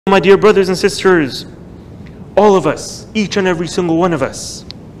My dear brothers and sisters, all of us, each and every single one of us,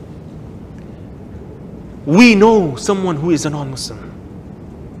 we know someone who is a non-Muslim.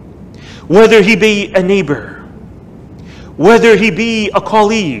 Whether he be a neighbor, whether he be a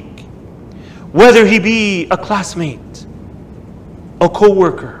colleague, whether he be a classmate, a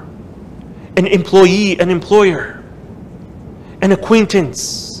co-worker, an employee, an employer, an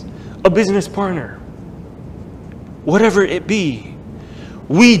acquaintance, a business partner, whatever it be,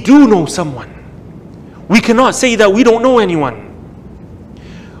 we do know someone. We cannot say that we don't know anyone.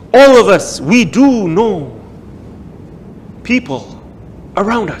 All of us, we do know people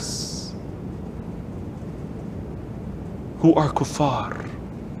around us who are kuffar.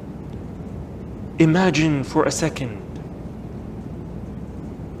 Imagine for a second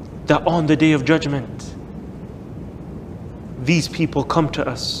that on the Day of Judgment, these people come to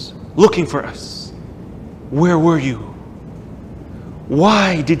us, looking for us. Where were you?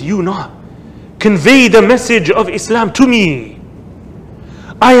 Why did you not convey the message of Islam to me?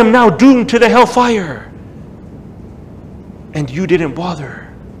 I am now doomed to the hellfire. And you didn't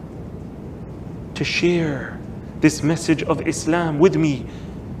bother to share this message of Islam with me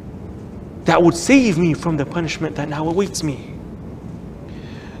that would save me from the punishment that now awaits me.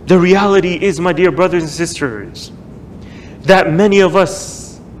 The reality is, my dear brothers and sisters, that many of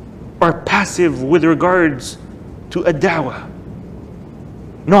us are passive with regards to a dawah,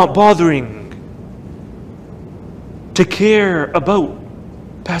 not bothering to care about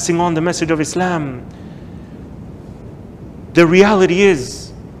passing on the message of Islam. The reality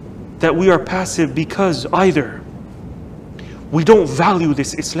is that we are passive because either we don't value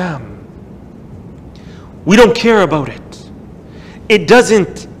this Islam, we don't care about it, it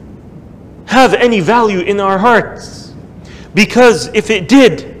doesn't have any value in our hearts, because if it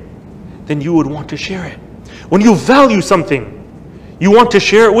did, then you would want to share it. When you value something, you want to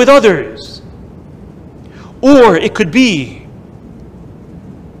share it with others. Or it could be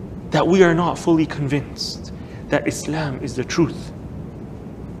that we are not fully convinced that Islam is the truth.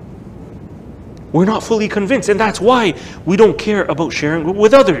 We're not fully convinced, and that's why we don't care about sharing it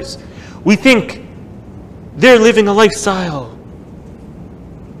with others. We think they're living a lifestyle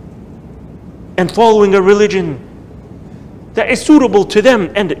and following a religion that is suitable to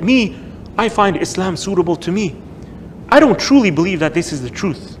them, and me, I find Islam suitable to me. I don't truly believe that this is the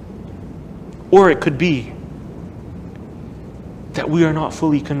truth. Or it could be that we are not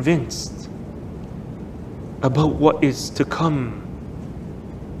fully convinced about what is to come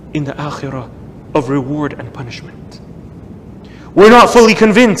in the akhirah of reward and punishment. We're not fully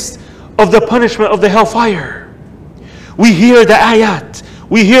convinced of the punishment of the hellfire. We hear the ayat,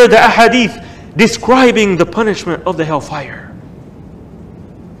 we hear the ahadith describing the punishment of the hellfire,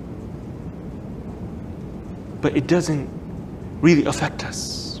 but it doesn't really affect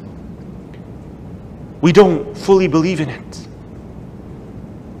us. We don't fully believe in it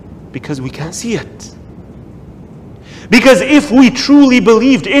because we can't see it. Because if we truly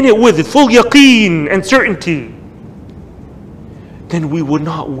believed in it with full yaqeen and certainty, then we would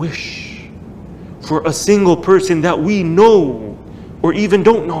not wish for a single person that we know or even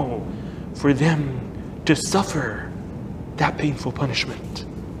don't know, for them to suffer that painful punishment.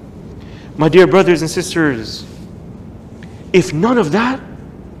 My dear brothers and sisters, if none of that,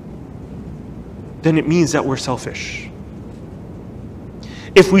 then it means that we're selfish.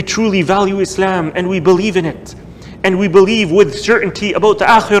 If we truly value Islam and we believe in it, and we believe with certainty about the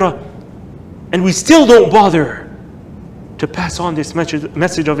akhirah, and we still don't bother to pass on this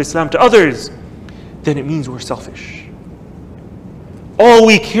message of Islam to others, then it means we're selfish. All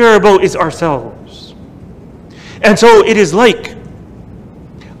we care about is ourselves. And so it is like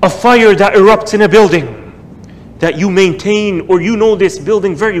a fire that erupts in a building that you maintain, or you know this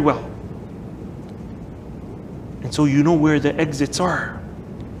building very well. And so you know where the exits are.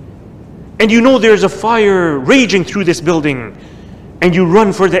 And you know there's a fire raging through this building, and you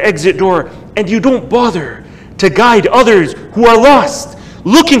run for the exit door, and you don't bother to guide others who are lost,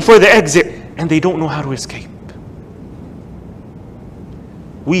 looking for the exit, and they don't know how to escape.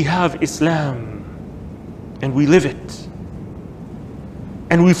 We have Islam, and we live it,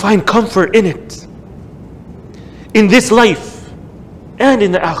 and we find comfort in it, in this life and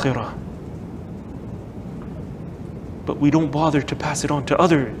in the akhirah. But we don't bother to pass it on to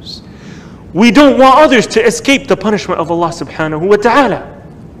others. We don't want others to escape the punishment of Allah subhanahu wa ta'ala.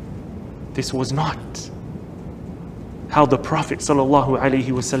 This was not how the Prophet sallallahu alaihi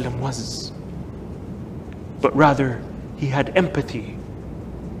wasallam was, but rather he had empathy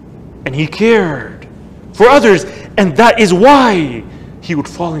and he cared for others, and that is why he would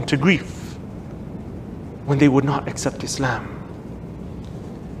fall into grief when they would not accept Islam.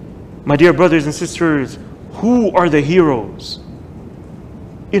 My dear brothers and sisters, who are the heroes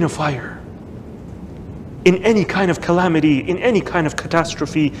in a fire? In any kind of calamity, in any kind of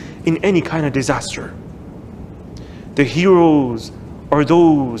catastrophe, in any kind of disaster? The heroes are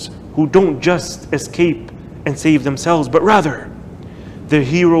those who don't just escape and save themselves, but rather, the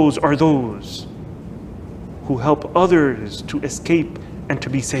heroes are those who help others to escape and to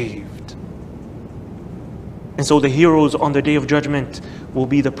be saved. And so the heroes on the Day of Judgment will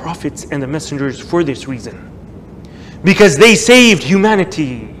be the prophets and the messengers for this reason. Because they saved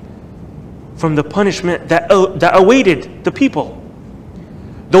humanity from the punishment that awaited the people.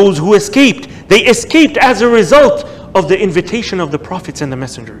 Those who escaped, they escaped as a result of the invitation of the prophets and the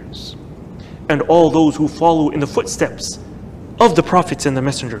messengers. And all those who follow in the footsteps of the prophets and the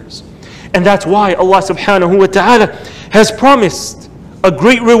messengers. And that's why Allah subhanahu wa ta'ala has promised a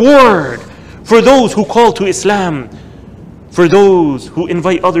great reward for those who call to Islam, for those who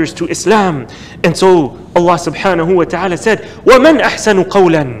invite others to Islam. And so Allah subhanahu wa ta'ala said, وَمَنْ أَحْسَنُ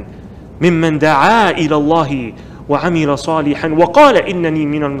قَوْلًا مِمَّنْ دَعَا إِلَى اللَّهِ وَعَمِلَ صَالِحًا وَقَالَ إِنَّنِي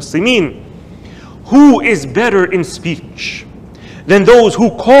مِنَ الْمُسْلِمِينَ. Who is better in speech than those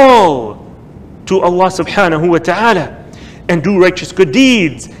who call to Allah subhanahu wa ta'ala and do righteous good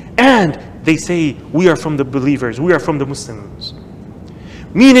deeds, and they say, we are from the believers, we are from the Muslims?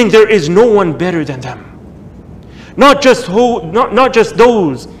 Meaning there is no one better than them. Not just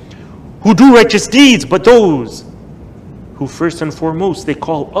those who do righteous deeds, but those who first and foremost they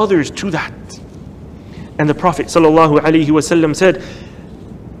call others to that. And the Prophet sallallahu alaihi wasallam said,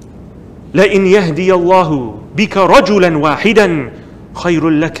 لَإِنْ يَهْدِيَ اللَّهُ بِكَ رَجُلًا وَاحِدًا خَيْرٌ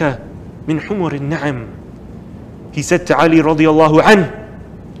لَكَ مِنْ حُمُرِ النَّعَمِ. He said to Ali radiallahu anhu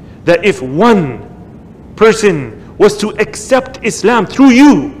that if one person was to accept Islam through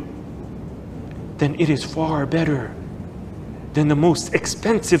you, then it is far better than the most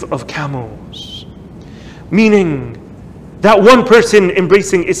expensive of camels. Meaning that one person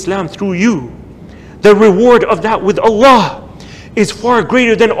embracing Islam through you, the reward of that with Allah is far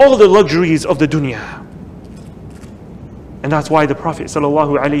greater than all the luxuries of the dunya. And that's why the Prophet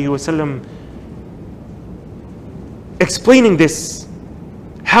sallallahu alaihi wasallam, explaining this,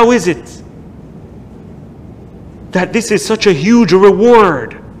 how is it that this is such a huge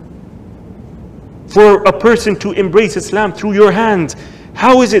reward for a person to embrace Islam through your hands?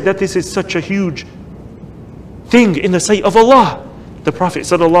 How is it that this is such a huge thing in the sight of Allah? The Prophet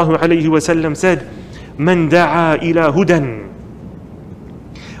sallallahu alaihi wasallam said, "Man da'a ila hudan,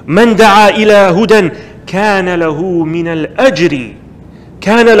 man da'a ila hudan, kana lahu min al-ajri,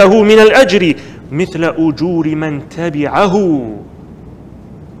 kana lahu min al-ajri, mithla ujuri man tabi'ahu,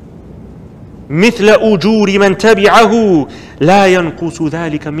 mithla ujuri man tabi'ahu, la yanqusu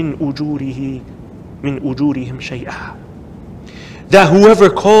dhalika min ujurihim shay'a." That whoever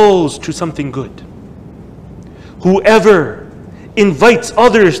calls to something good, whoever invites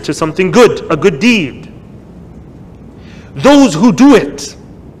others to something good, a good deed, those who do it,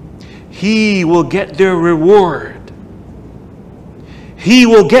 he will get their reward. He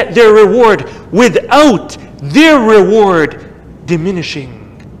will get their reward without their reward diminishing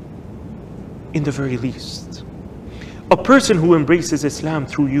in the very least. A person who embraces Islam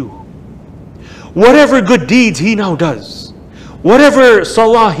through you, whatever good deeds he now does, whatever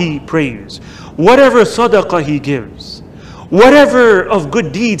salah he prays, whatever sadaqah he gives, whatever of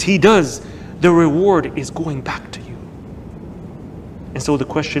good deeds he does, the reward is going back to you. And so the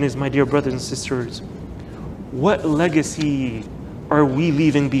question is, my dear brothers and sisters, what legacy are we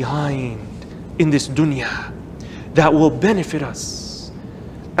leaving behind in this dunya that will benefit us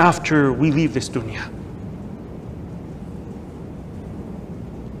after we leave this dunya?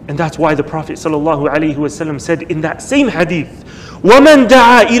 And that's why the Prophet ﷺ said in that same hadith, وَمَنْ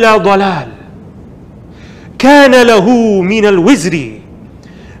دَعَا إِلَى ضَلَالٍ كان له من الوزر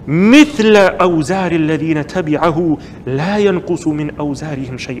مثل أوزار الذين تبعه لا ينقص من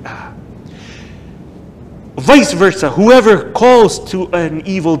أوزارهم شيئا. Vice versa, whoever calls to an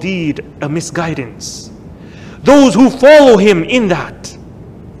evil deed, a misguidance, those who follow him in that,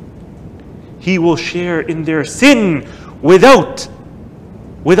 he will share in their sin without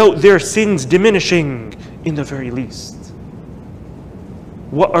their sins diminishing in the very least.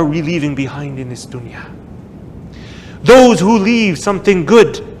 What are we leaving behind in this dunya? Those who leave something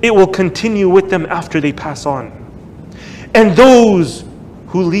good, it will continue with them after they pass on. And those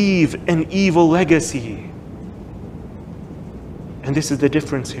who leave an evil legacy, and this is the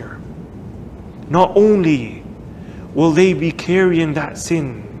difference here, not only will they be carrying that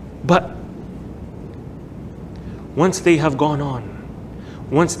sin, but once they have gone on,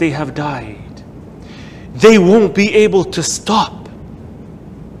 once they have died, they won't be able to stop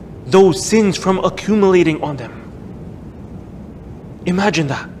those sins from accumulating on them. Imagine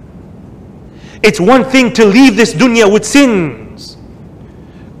that. It's one thing to leave this dunya with sins,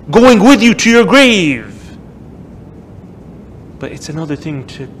 going with you to your grave. But it's another thing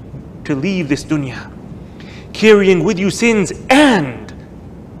to leave this dunya, carrying with you sins, and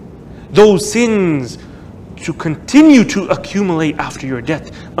those sins to continue to accumulate after your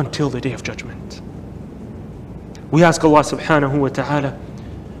death until the day of judgment. We ask Allah subhanahu wa ta'ala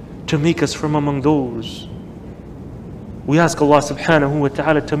to make us from among those. We ask Allah subhanahu wa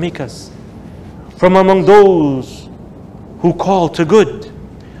ta'ala to make us from among those who call to good.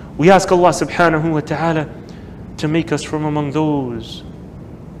 We ask Allah subhanahu wa ta'ala to make us from among those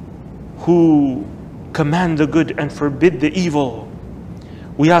who command the good and forbid the evil.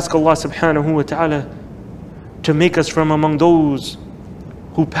 We ask Allah subhanahu wa ta'ala to make us from among those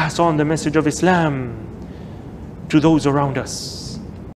who pass on the message of Islam to those around us.